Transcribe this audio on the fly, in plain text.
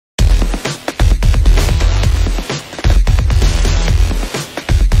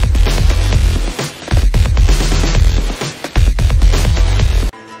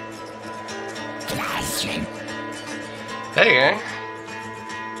Hey gang!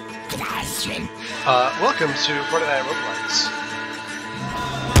 Welcome to Roguelikes.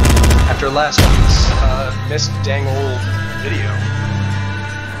 After last week's missed dang old video,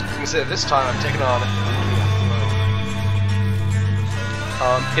 instead this time I'm taking on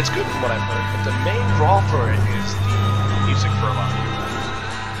it's good from what I've heard, but the main draw for it is the music for a lot of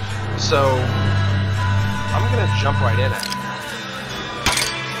people. So I'm gonna jump right in at it.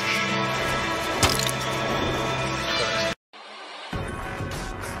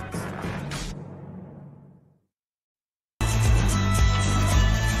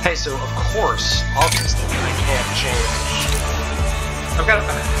 Hey, so of course, obviously, I can't change.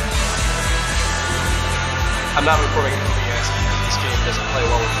 I'm not recording an OBS because this game doesn't play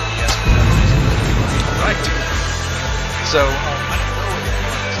well with OBS for that reason. Right. So, I don't know what it is.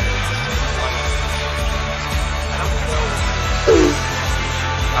 I don't know.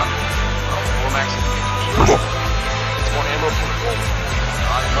 Well, we're maxing the it's more ammo for the gold.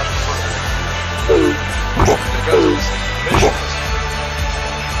 Not as much for the there goes missions.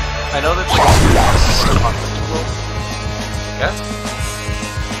 I know that it's possible. Okay.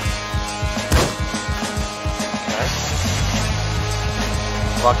 Okay.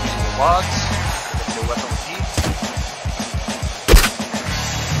 Block using the logs. Get a weapon with heat.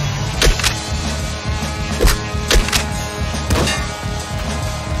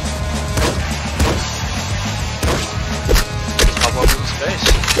 Pop up into space.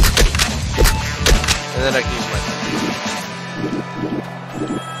 And then I can use my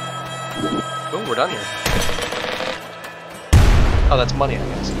oh, we're done here. Oh, that's money, I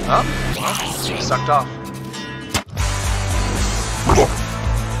guess. Huh? Well, sucked off.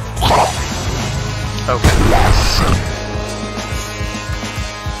 Okay.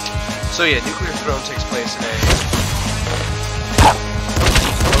 So yeah, Nuclear Throne takes place in a...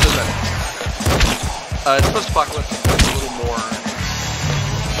 What does that mean? It's post-apocalyptic, but it's a little more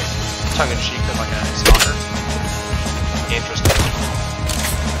tongue-in-cheek than like a stalker. Interesting.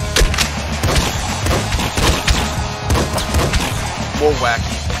 More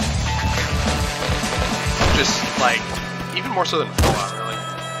wacky. Just like, even more so than Fallout, really.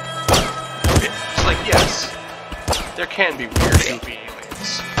 It's like, yes, there can be weird, goofy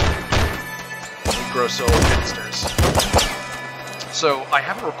aliens. And gross old monsters. So, I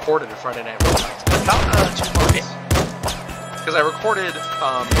haven't recorded a Friday Night Roguelikes in about 2 months. Because I recorded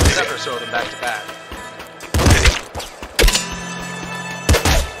 7 or so of them back to back.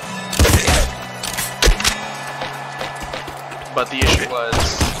 But the issue was,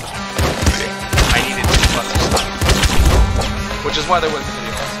 I needed 2 months of stuff. Which is why there wasn't a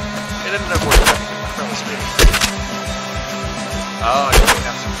video. It ended up working out fairly speedy. Oh, I didn't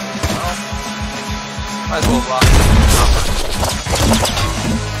have some. Well, might as well rock.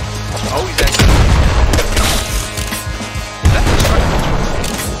 Oh, he's actually. Is that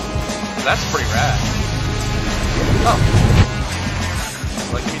destructive? That's pretty rad. Oh.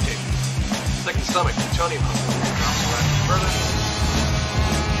 Like mutation. Second stomach, plutonium. Further.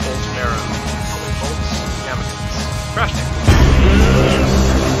 Bolts marrow. Bolts. Gamma. Crash tank.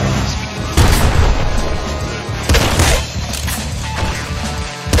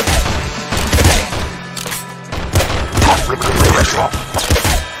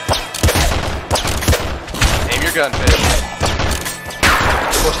 Aim your gun, fish.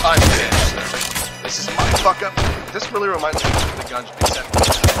 Of course, I'm fish. This is my fuck up. This really reminds me of the guns except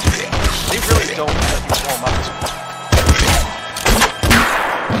they really don't let you warm up too much.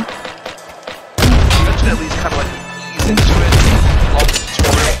 At least kind of like ease into it, long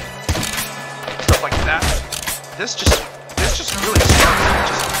tutorial, stuff like that. This just really starts. It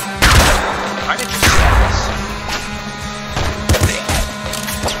just kind of just starts.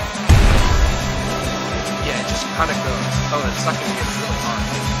 Yeah, it just kind of goes. Oh, it's sucking me in really hard.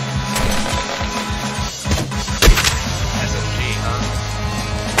 SMG, huh?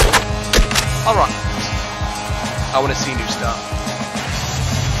 I'll rock this. I want to see new stuff.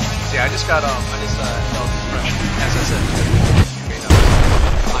 Yeah, I just got held depression. As I said,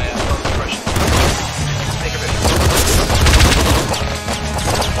 I held depression. Make a video.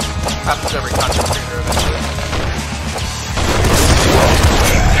 Happens to every content creator eventually.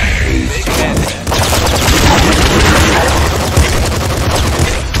 Big head.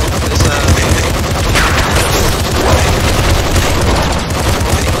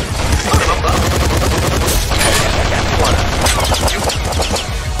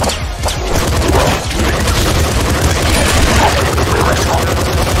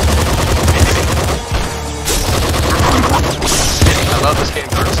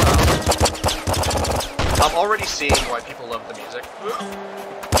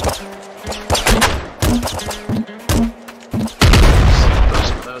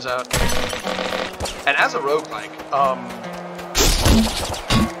 those out. And as a roguelike,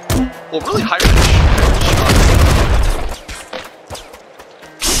 well, really high range,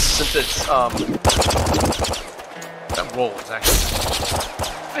 since it's, that roll is actually,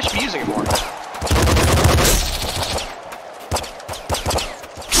 I should be using it more.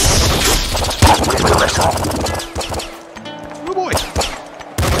 Oh boy.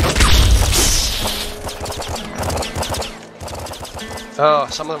 Oh,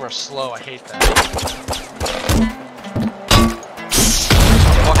 some of them are slow, I hate that.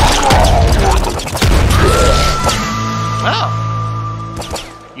 Wow!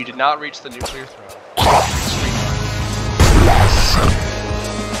 You did not reach the nuclear throw.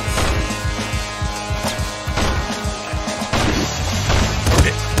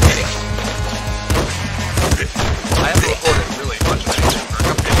 I haven't recorded really much of anything for a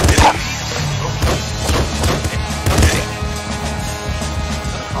couple of days.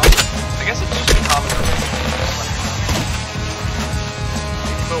 I guess it's just a common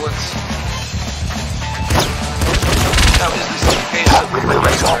bullets. Now, is this the case of the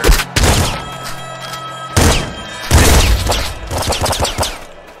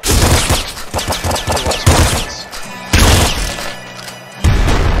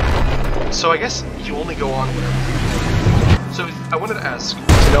so I guess you only go on with. So I wanted to ask,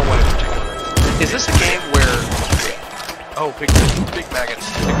 no one in particular, is this a game where? Oh, big maggots,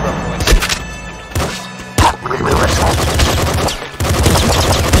 big rough boys.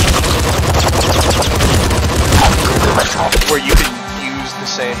 Where you can use the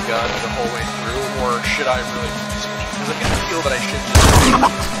same gun the whole way through, or should I really switch it? Because I kind of feel that I should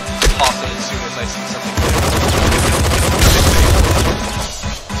just toss it as soon as I see something new.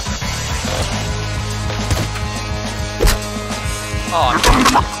 Oh,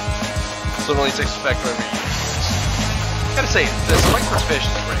 so it only takes effect whenever you use this. I gotta say, the spike for fish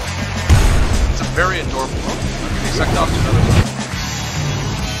is great. It's a very adorable one. I'll give you a second off to another one.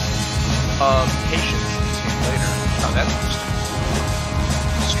 Patience. Later. Oh, that's interesting.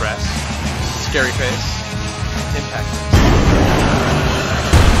 Stress. Scary face. Impact.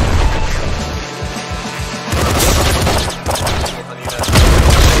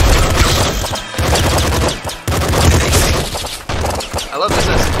 I love this.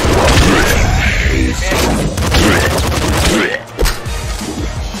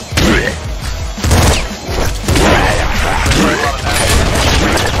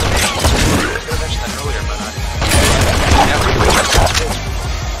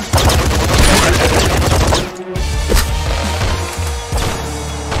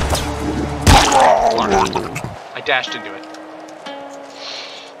 I dashed into it.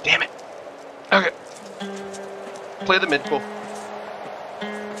 Damn it. Okay. Play the mid pool.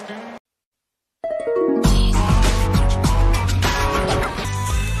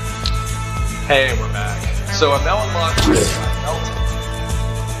 Hey, we're back. So I'm now unlocked Melton.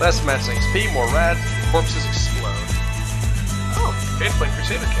 Less match XP, more rad, corpses explode. Oh, okay, playing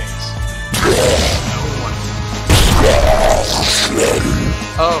Crusader Kings. No one.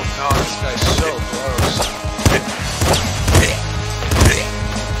 Oh god, this guy's so gross.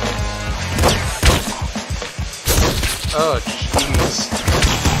 Oh jeez.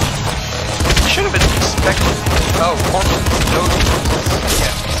 I should have been expecting. Oh, corpses. No corpses.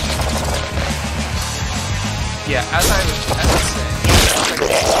 Yeah, as I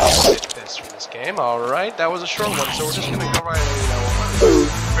saying, this from this game. Alright, that was a short one, so we're just gonna go right over that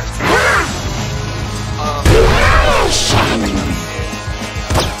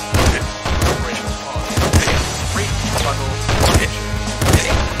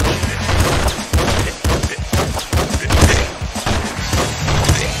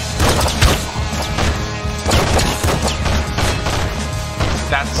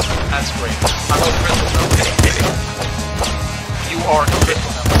That's great. I love crystal numbers. You are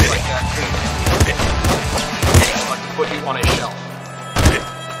crystal numbers like that. I'd like to put you on a shelf.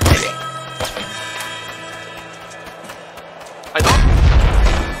 I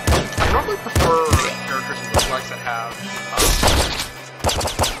normally prefer characters in roguelikes that have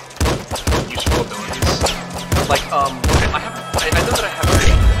useful abilities. Like I know that I have a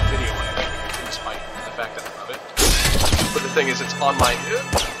video editing, despite the fact that I love it. But the thing is, it's on my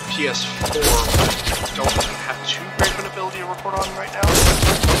PS4, which I don't have too great of an ability to record on right now.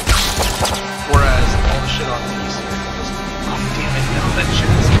 Whereas all the shit on PC, oh damn it, no, that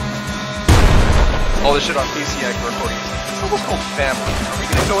shit is. All the shit on PC I can record easily. It's almost called family. Are we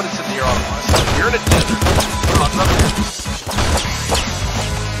gonna go into some near otherwise? You're in a desert.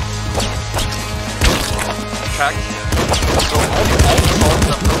 Track is good. So all the songs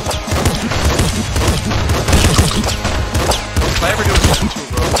up. If I ever do a season 2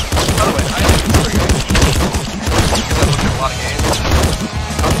 road,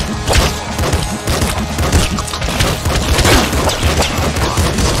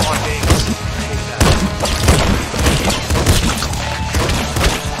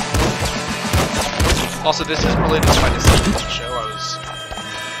 Also, this is related to my decision to the show.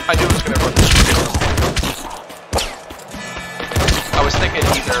 I knew it was going to run this show. I was thinking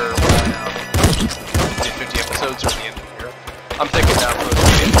either did 50 episodes or the end of the year. I'm thinking now for the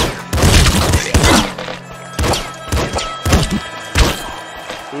end of the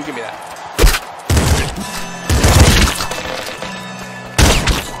year. Ooh, give me that.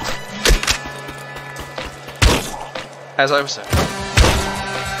 As I was saying.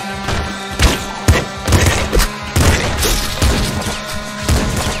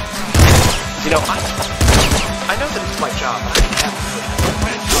 You know, I know that it's my job, but I have to do it.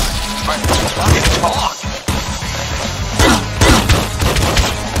 Fucking talk!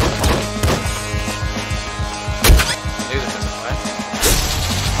 Maybe this isn't right.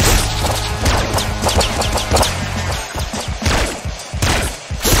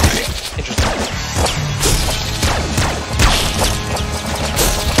 Interesting.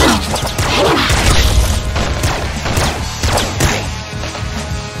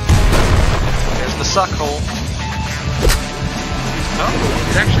 Suck hole. Oh,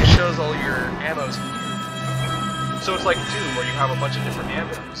 it actually shows all your ammos. So it's like Doom, where you have a bunch of different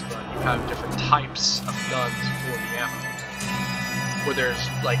ammos, but you have different types of guns for the ammo. Where there's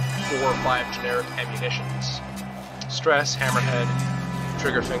like 4 or 5 generic ammunitions. Stress, hammerhead,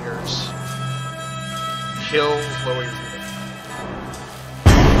 trigger fingers, kills, lower your unit.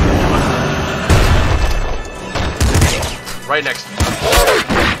 Right next to you.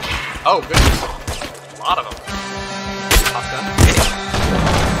 Oh, goodness. A lot of them. Top gun.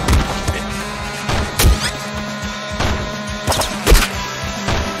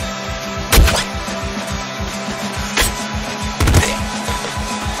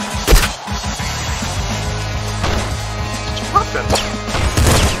 Top gun.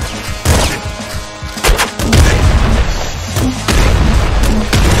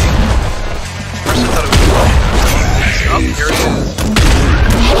 First I thought it was oh, here it is.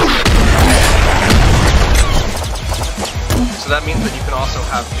 So that means that you can also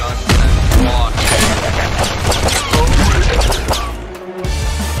have guns that launch.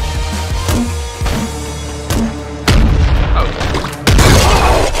 Oh.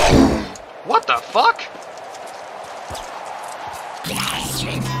 What the fuck?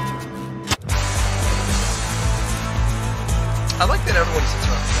 I like that everyone sits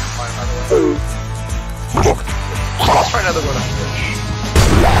around the campfire, by the way. Let's try another one on Twitch.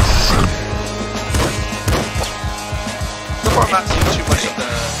 So far I'm not seeing too much of the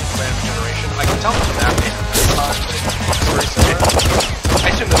random generation. I can tell from the map that it's very similar.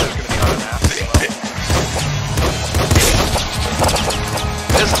 I assume that there's going to be other maps as well.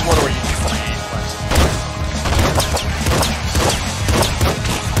 This is one where you do create quests.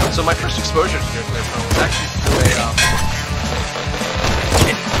 So my first exposure to Nuclear Pro was actually through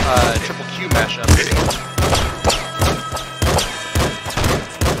a triple Q mashup.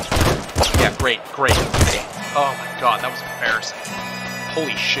 Yeah, great. Oh my god, that was embarrassing.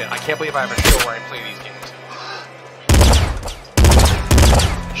 Holy shit, I can't believe I have a show where I play these games.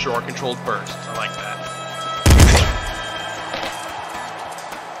 Shore-controlled bursts, I like that.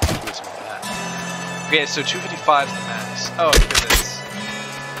 Do some of that. Okay, so 255 is the max. Oh, because it's...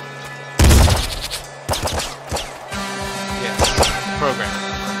 Yes, programming.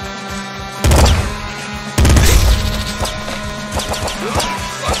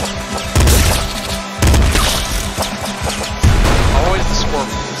 Always the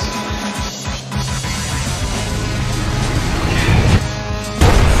scorpions.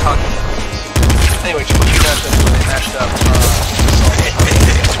 Anyway, triple Q matchup where they mashed up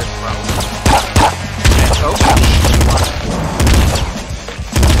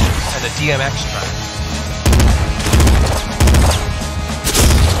and a DMX track.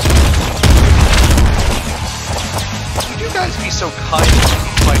 Would you guys be so kind to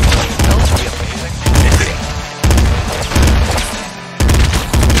be like that would be amazing.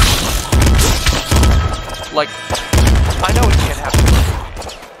 Like, I know it can't happen,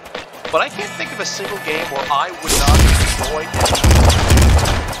 but I can't think of a single game where I would not enjoy it.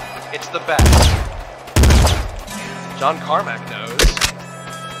 It's the best. John Carmack knows.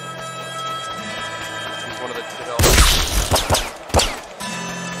 He's one of the developers.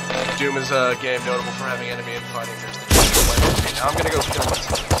 Doom is a game notable for having enemy and fighting. There's the okay, now I'm gonna go kill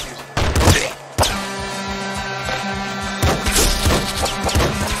myself. Excuse me.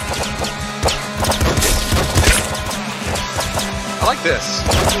 I like this.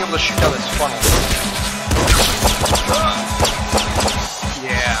 Being able to shoot down this funnel.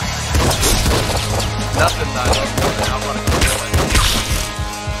 Yeah. Nothing that I love more than outrunning the villain.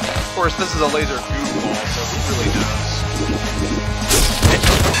 Of course, this is a laser goofball, so who really knows?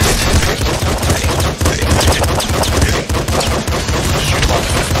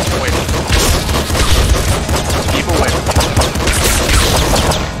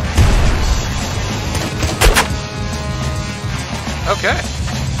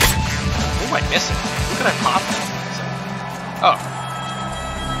 am I missing? Who can I pop? Oh.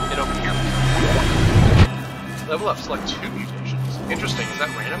 It over here. Level up, select 2 mutations. Interesting, is that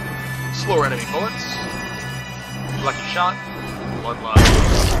random? Slower enemy bullets. Lucky shot. 1 life.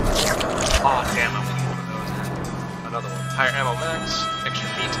 Aw, damn, I'm looking for those. Another one. Higher ammo max. Extra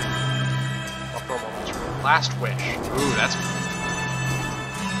meat. Normal material. Last wish. Ooh, that's cool.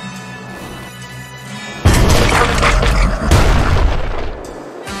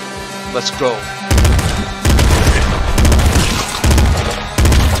 Let's go.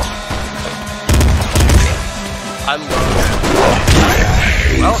 I love it.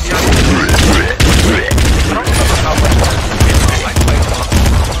 Well, yeah. I don't remember how much I played on.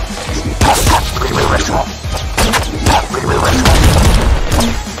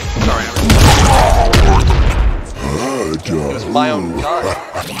 Sorry, it was my own gun.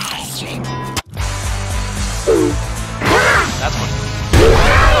 That's what.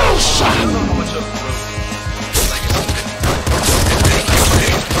 I don't know how much of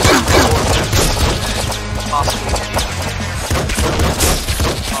possibly.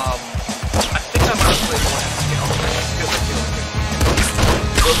 I think I'm gonna play more at scale because I feel like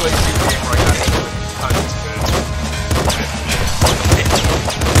Roguelike is a game where I got into it kind of good.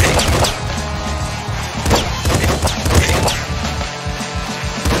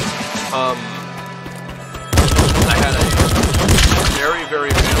 I had a very, very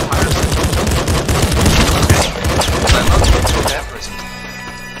vampire system. I love to do vampirism.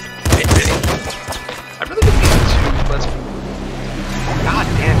 I really didn't mean to, but god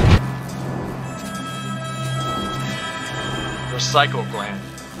damn it. Recycle gland.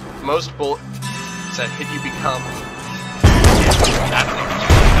 Most bullets that hit you become that thing.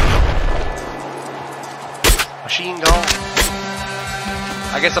 Machine gun.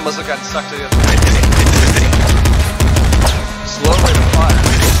 I guess I must have gotten stuck to the other side. Slow rate of fire.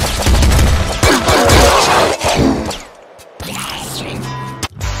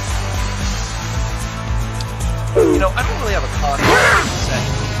 You know, I don't really have a constant set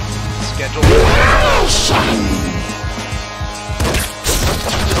schedule.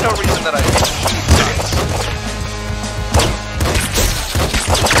 There's no reason that I shoot things.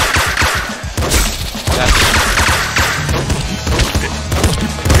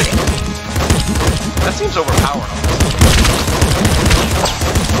 That seems overpowered.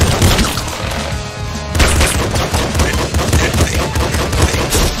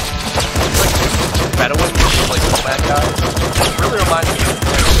 Bedouin, like the bad guys. It really reminds me of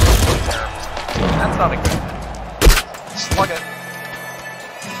terrorists. That's not a good thing. Slug it.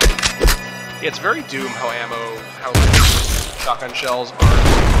 Yeah, it's very Doom how shotgun shells are.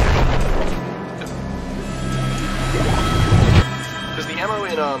 Because the ammo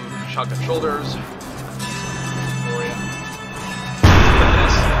in shotgun shoulders.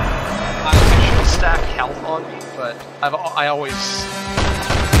 I should stack health on me, but I always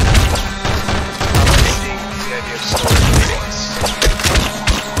the idea of slower enemies.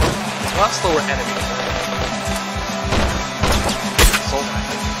 Not slower enemies. Soul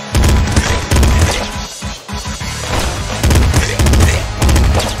rifle.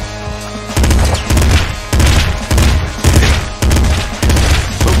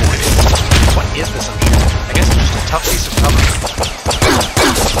 What is this I'm shooting? I guess it's just a tough piece of cover.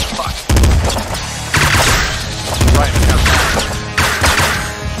 Fuck. Right, I got that.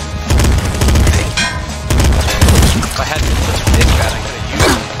 If I hadn't been such a dick bat, I could have used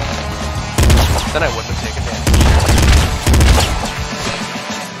it. Then I wouldn't have taken damage.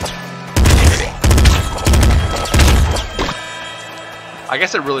 I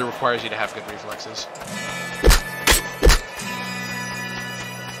guess it really requires you to have good reflexes.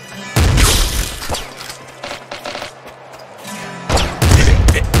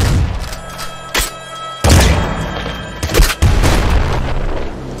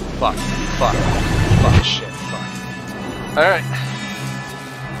 Fuck, fuck, fuck, shit, fuck. Alright.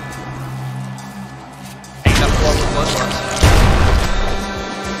 Ain't nothing wrong with blood ones.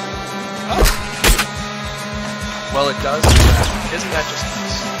 Oh. Well, it does. Isn't that just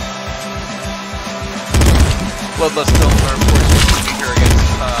nice? Bloodless kills are, of course, weaker against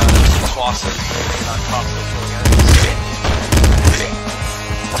bosses, not constantly killing enemies.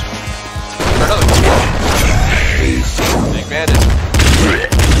 Another big bandit.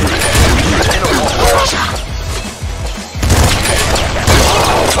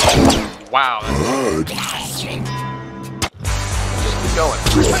 Wow, that's good. Just keep going.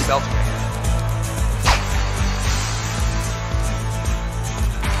 Where's my belt again?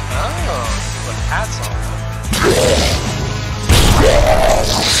 Oh, put hats on.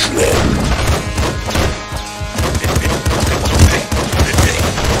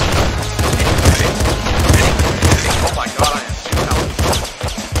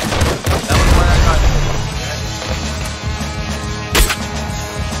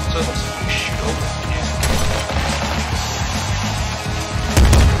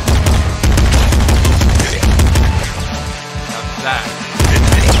 that.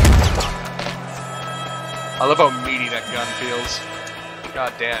 I love how meaty that gun feels.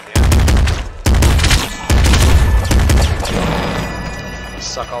 God damn, yeah.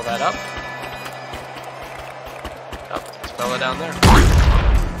 Suck all that up. Oh, there's a fella down there.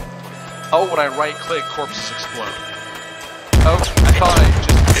 Oh, when I right click, corpses explode. Oh, I thought I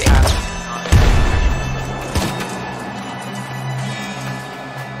just passed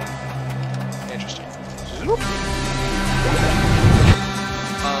it. Interesting. Open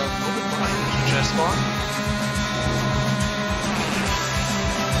mine. Chest spawn.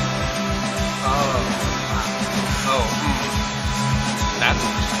 That's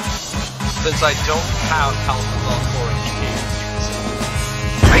since I don't have health above 4 HP,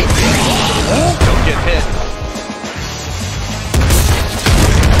 don't get hit.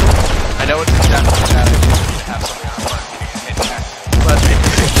 I know it's definitely bad idea to have something on fire to get hit back, but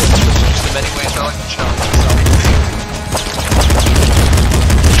just in many ways I like to challenge myself.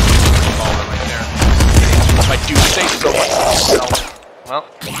 Right there. If I do say so myself, well,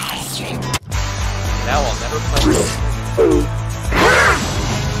 now I'll never play.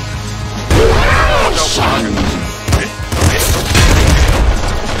 No problem.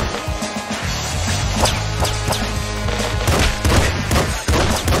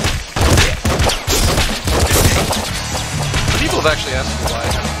 People have actually asked me why I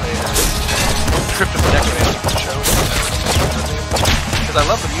haven't played Crypt of the Necromancer for the show. Because I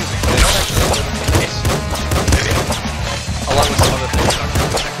love the music, but I don't actually love the games. Along with some other things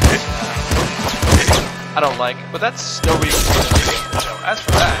I don't like, but that's no reason to play the show. As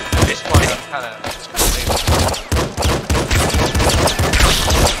for that, I just want to kind of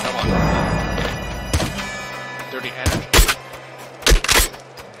come on. Dirty energy.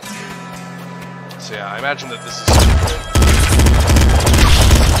 So yeah, I imagine that this is super good.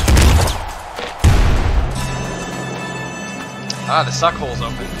 Ah, the suck hole's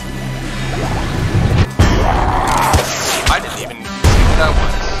open. I didn't even see what that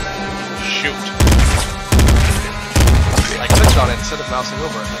was. Shoot. I clicked on it instead of mousing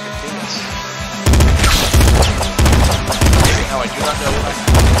over it like a genius. How I do not know what I can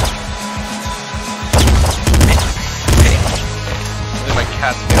do. I think my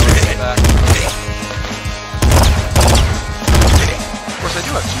cat's going to get back. Of course I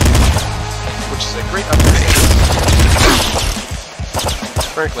do have 2, which is a great upgrade.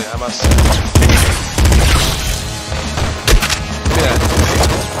 Frankly, I must say. Yeah.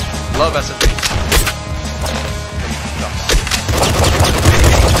 Love SMB.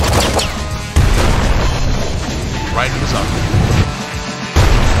 Right in the sun.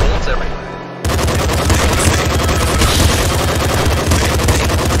 Bullets everywhere.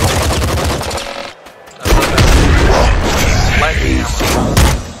 Lightning ammo.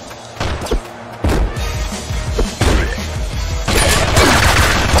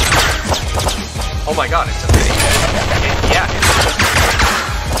 Oh my god, it's a melee. Yeah,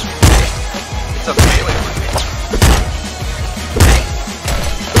 it's a melee.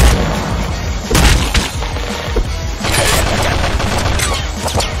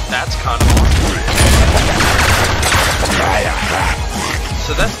 That's kind of awesome.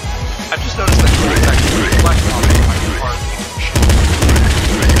 So that's, I've just noticed that it's actually reflecting on my card.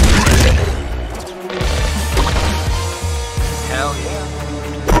 Hell yeah.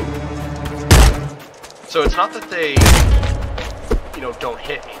 So it's not that they, you know, don't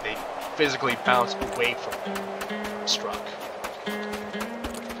hit me, they physically bounce away from me. Struck.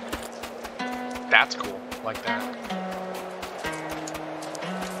 That's cool, like that.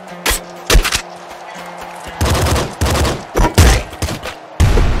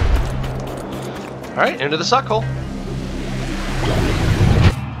 Alright, into the suck hole.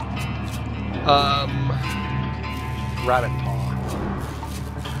 Rabbit paw.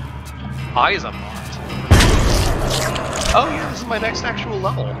 Eyes up on it. Oh yeah, this is my next actual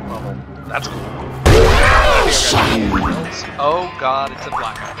level. That's cool. Oh god, it's a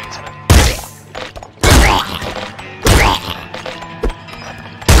blackout basement.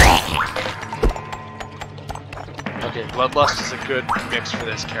 Okay, Bloodlust is a good mix for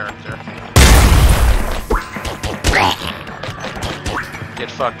this character. Get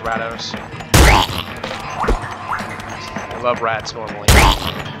fucked, Rados. I love rats normally.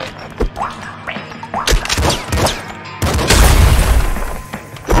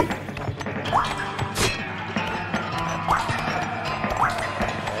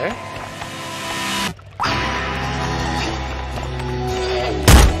 Okay.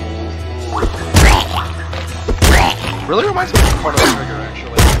 Really reminds me of Chrono Trigger,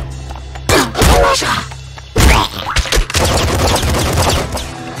 actually.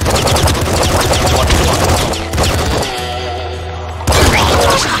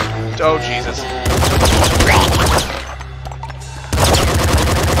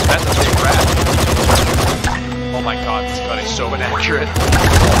 it.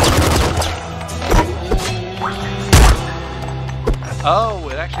 Oh,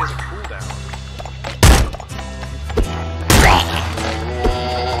 it actually has a cooldown.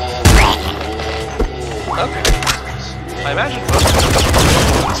 Okay. I imagine most of them.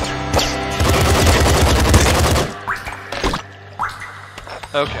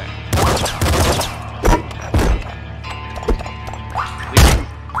 Okay. At least you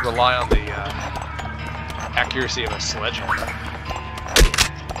can rely on the accuracy of a sledgehammer.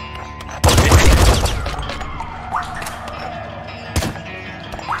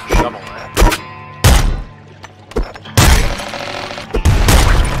 Shovel, right?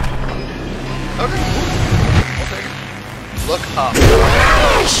 Okay. Okay. Look up.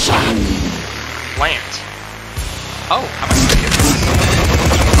 Plant. Oh, how much did I get this?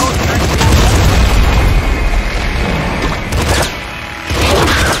 Oh,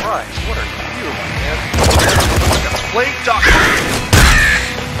 Christ, what are you, my man? Got some plague doctor.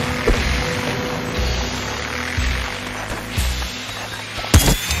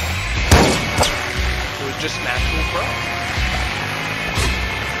 It was just naturally prone.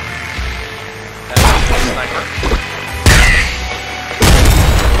 That's a sniper.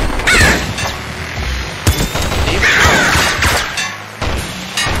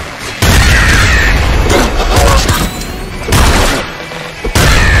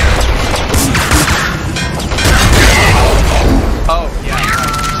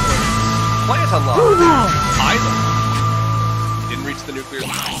 The nuclear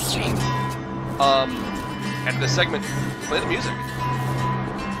and this segment, play the music.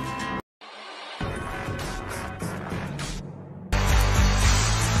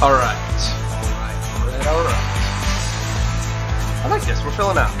 Alright. I like this, we're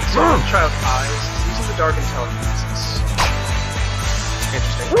filling out. So I'm gonna try out eyes, using the dark and telekinesis.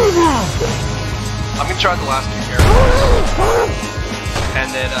 Interesting. I'm gonna try out the last two characters.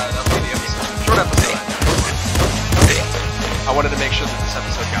 And then that'll be the episode. Short episode. I wanted to make sure that this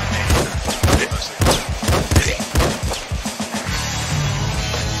episode got made.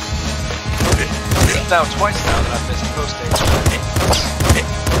 Now, twice now that I've missed posting.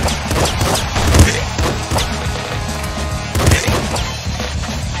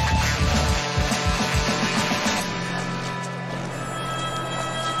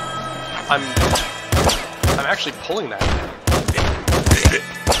 I'm actually pulling that.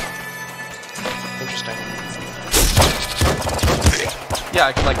 Interesting. Yeah,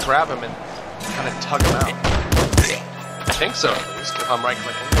 I can like grab him and kind of tug him out. I think so, at least, if I'm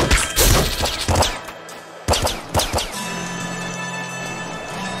right-clicking.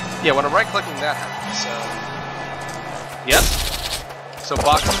 Yeah, when I'm right-clicking, that happens, so... Yep. So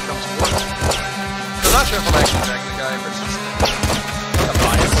boxing becomes worse. So I'm not sure if I'm actually dragging the guy versus the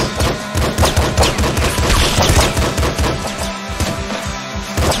bias.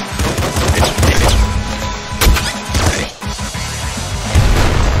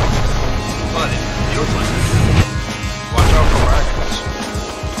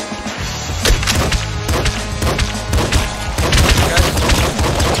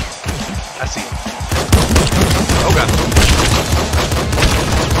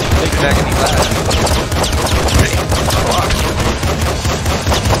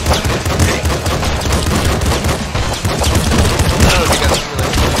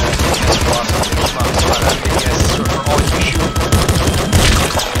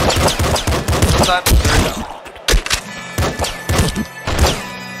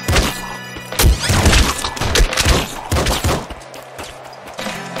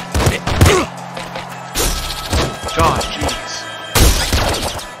 God, jeez.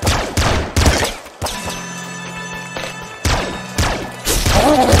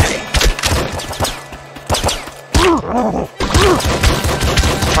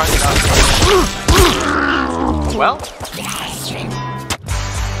 Well,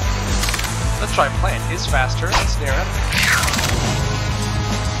 let's try plant. Is faster than snare enemy.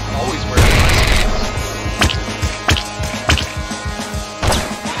 Always works.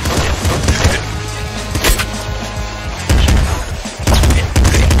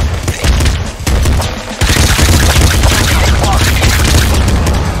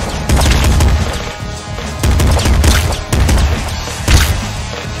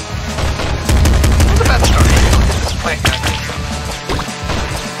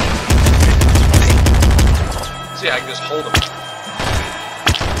 Yeah, I can just hold him.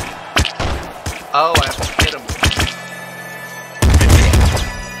 Oh, I have to hit him.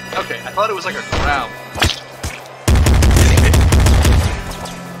 Okay, I thought it was like a grab.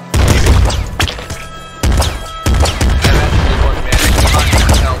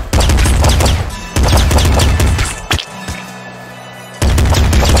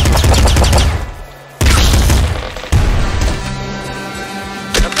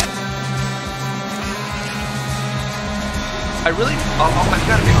 I've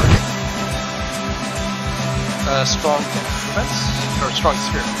got to be honest. Strong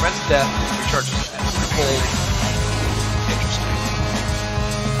spirit prevents death, recharges cold. Interesting.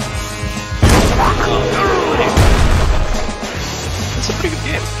 It's a pretty good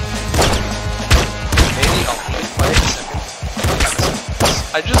game. Maybe I'll play it in a second.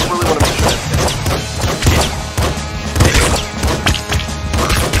 I just really want to make sure that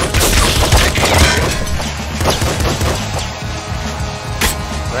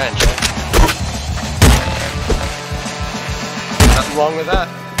wrench. Nothing wrong with that.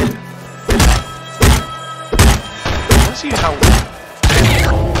 Let's see how.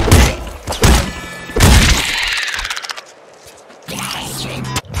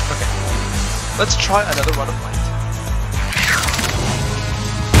 Okay. Let's try another run of light.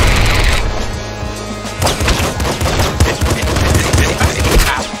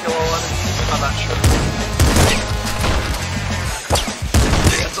 I'm not sure.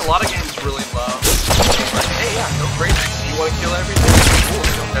 Since a lot of games really love, like, hey, yeah, go crazy. Do you want to kill everything? Cool,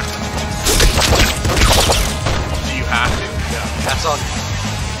 kill everything. Do you have to? Yeah, that's on you.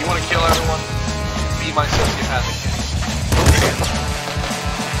 If you want to kill everyone, be my sociopathic game.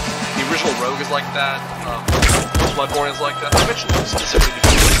 The original Rogue is like that. Bloodborne is like that. I mentioned specifically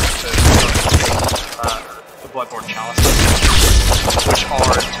because the Bloodborne chalices, which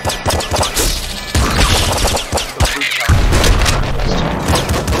are the fruit chalices.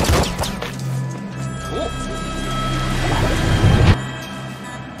 Cool.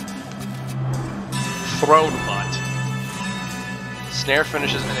 Throne butt. Snare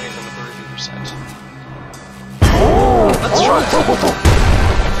finishes enemies on the 33%. Let's try it.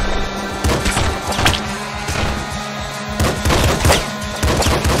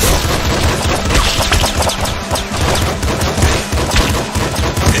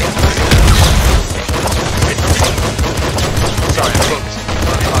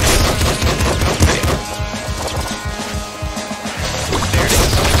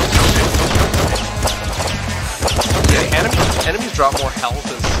 Enemies drop more health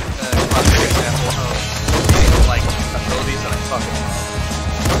as a classic example of, like, abilities that I fucking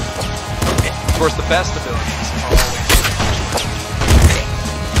love. Of course, the best abilities are always...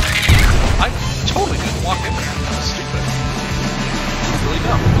 I totally just walked into that. That was stupid. Really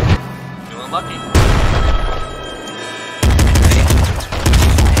dumb. Feeling lucky.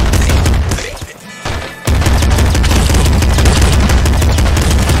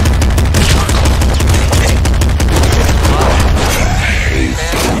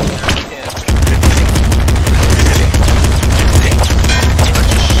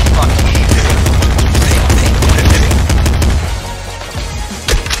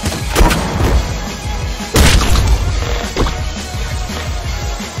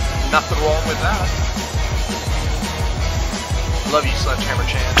 Nothing wrong with that. Love you, Sledgehammer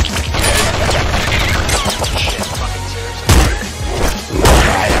Chan. Shit, fucking seriously.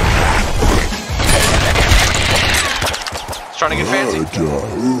 It's trying to get fancy. Let's do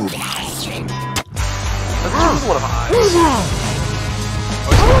one of eyes. Oh,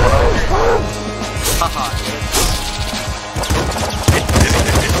 it's one of haha.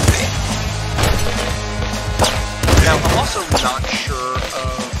 Now, I'm also not sure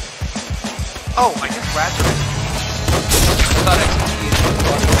of... Oh, I guess Ratchet is... I thought XP is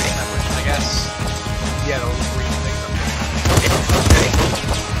one thing, I guess... Yeah, those green things up there.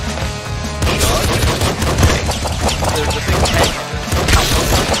 There's a big tank on there.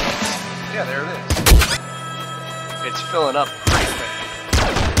 Yeah, there it is. It's filling up pretty quick.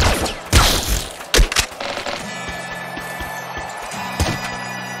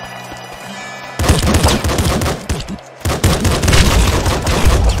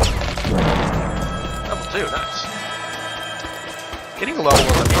 Dude, nice. Getting a level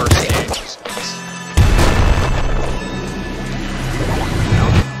on the first stage is nice.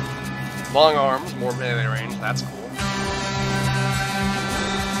 Long arms, more melee range, that's cool.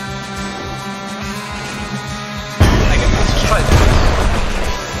 I guess let's just try this.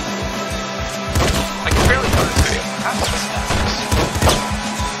 I can barely do this video. How does this happen?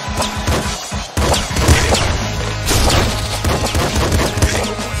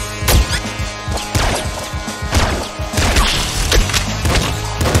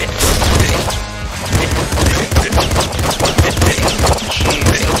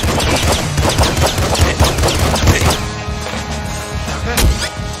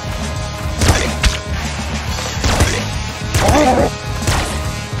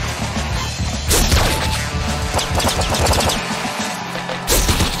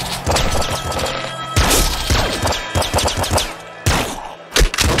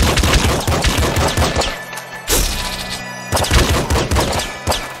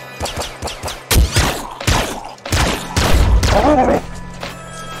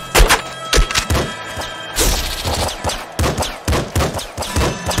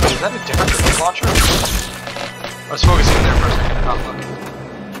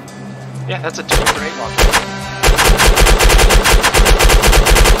 Yeah, that's a 2 grenade launcher.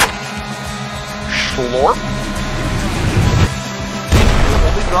 Schlorp.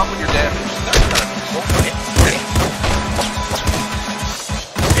 Only drop when you're damaged. That's kind of cool.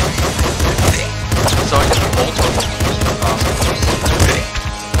 So I guess the bolts are used for crossbows.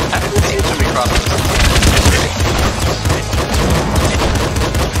 I haven't seen too many crossbows.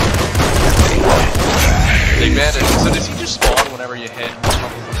 Big bandit. So does he just spawn whenever you hit?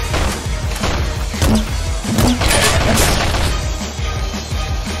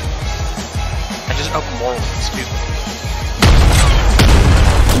 I just opened more, excuse me.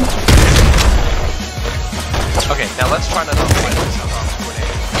 Okay, now let's try another fight with some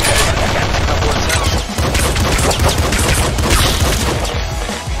grenade.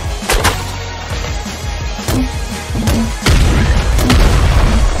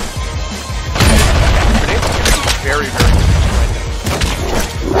 Grenades can be very, very good right now.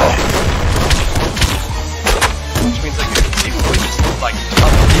 Which means like you can conceivably just like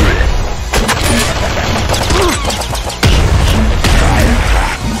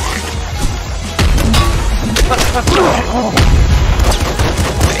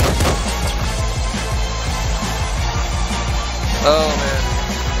oh man.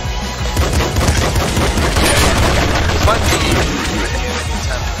 This might be the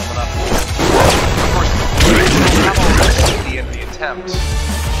attempt coming up. Of course, we have all this at the end of the attempt.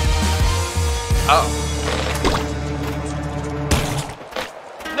 Oh.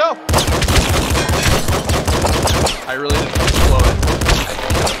 No! I really didn't explode it.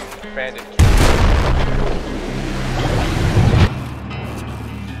 I bandit.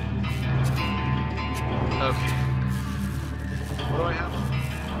 Okay. What do I have?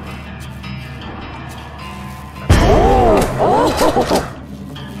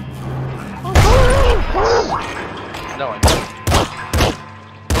 No, I don't.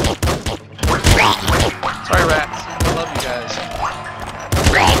 Sorry, rats. I love you guys.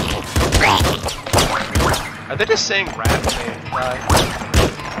 Are they just saying rat when they die?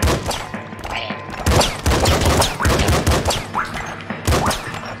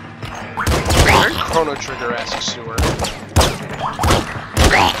 Very Chrono Trigger-esque sewer.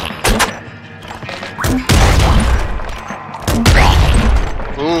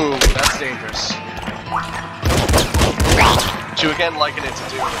 Ooh, that's dangerous. To again liken it to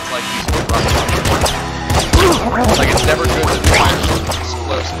do, it's like using a rocket launcher. Like it's never good to fire something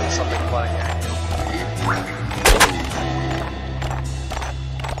explosive and something flying at you.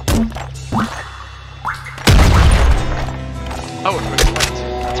 Oh, it's really light.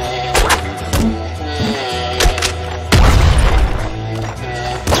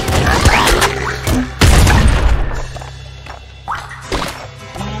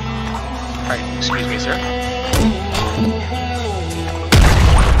 Alright, excuse me, sir.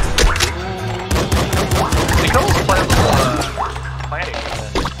 You can almost play a little, planning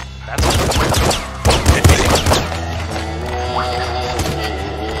with it. That's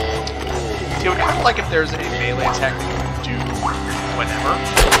see, I would kind of like if there's a melee attack that you can do whenever.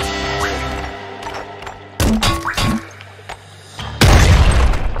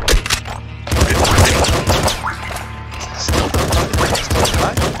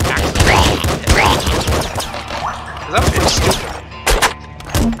 That was pretty stupid.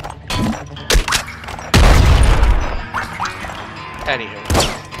 Anywho.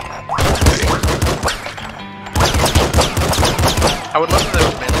 I would love the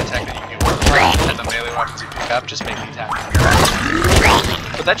melee attack that you do and the melee weapons you pick up just make me attack.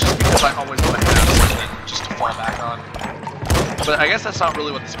 But that's just because I always want to have something just to fall back on. But I guess that's not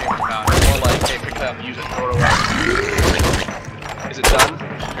really what this game is about. It's more like, hey, pick it up, use it, throw it away. Is it done?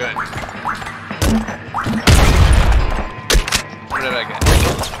 Good. What did I get?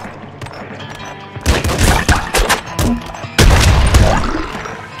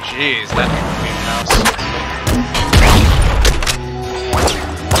 Jeez, that house.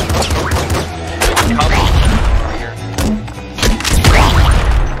 Here.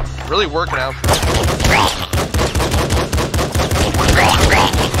 Really working out for me.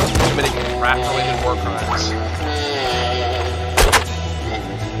 Committing rat-related war crimes.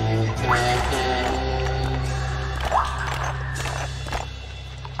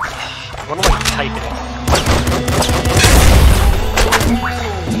 What am I typing?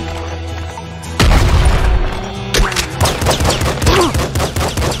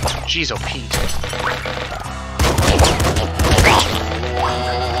 Jeez, oh Pete.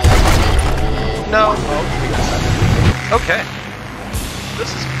 No. Oh. Okay. This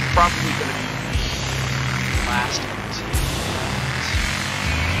is probably going to be the last hit.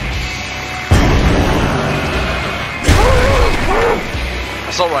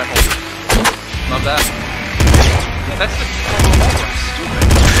 Assault rifle. Love that. Yeah, that's the stupid.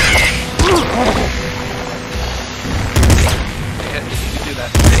 Yeah, you can do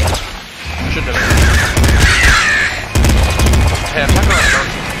that. Shouldn't have. Hey, I'm talking about Dark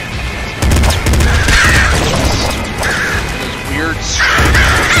Souls. Those weird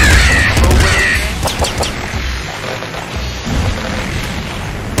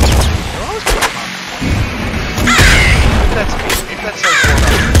Maybe that's like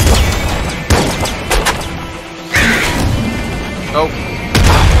oh.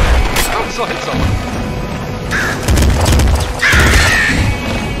 Oh, still hit someone.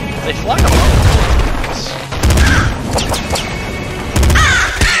 They fly above.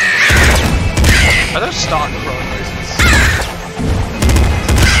 Are those stock crow noises?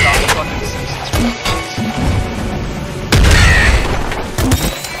 Stock fucking Simpsons.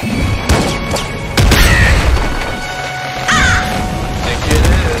 I think it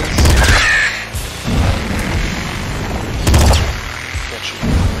is. Get you.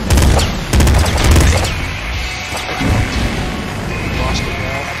 Lost the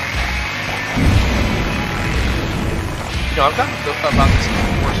wall. You know, I've gotten about this in the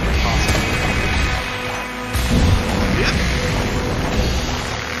worst way possible.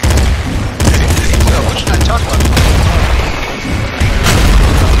 So, what should I talk about?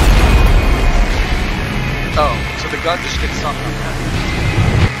 Oh, so the gun just gets stopped on that.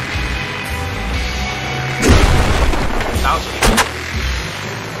 1,000.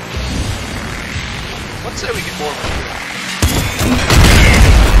 Let's say we get more of it.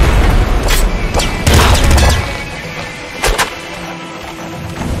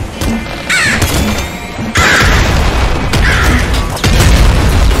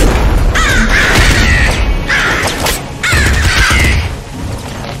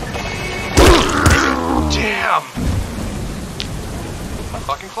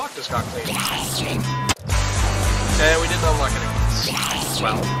 Fucking clock just got cleaned. And we didn't unlock it again.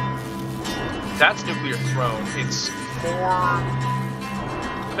 Well, that's Nuclear Throne. It's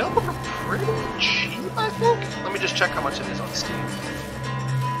available for pretty cheap, I think? Let me just check how much it is on Steam.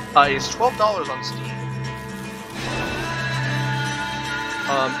 It's $12 on Steam.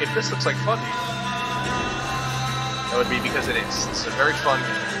 If this looks like fun to you, that would be because it is. This is a very fun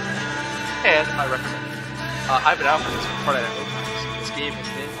game. And I recommend it. I've been out for this for Friday Night Lights. This game has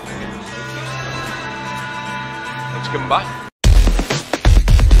been... Thanks, goodbye.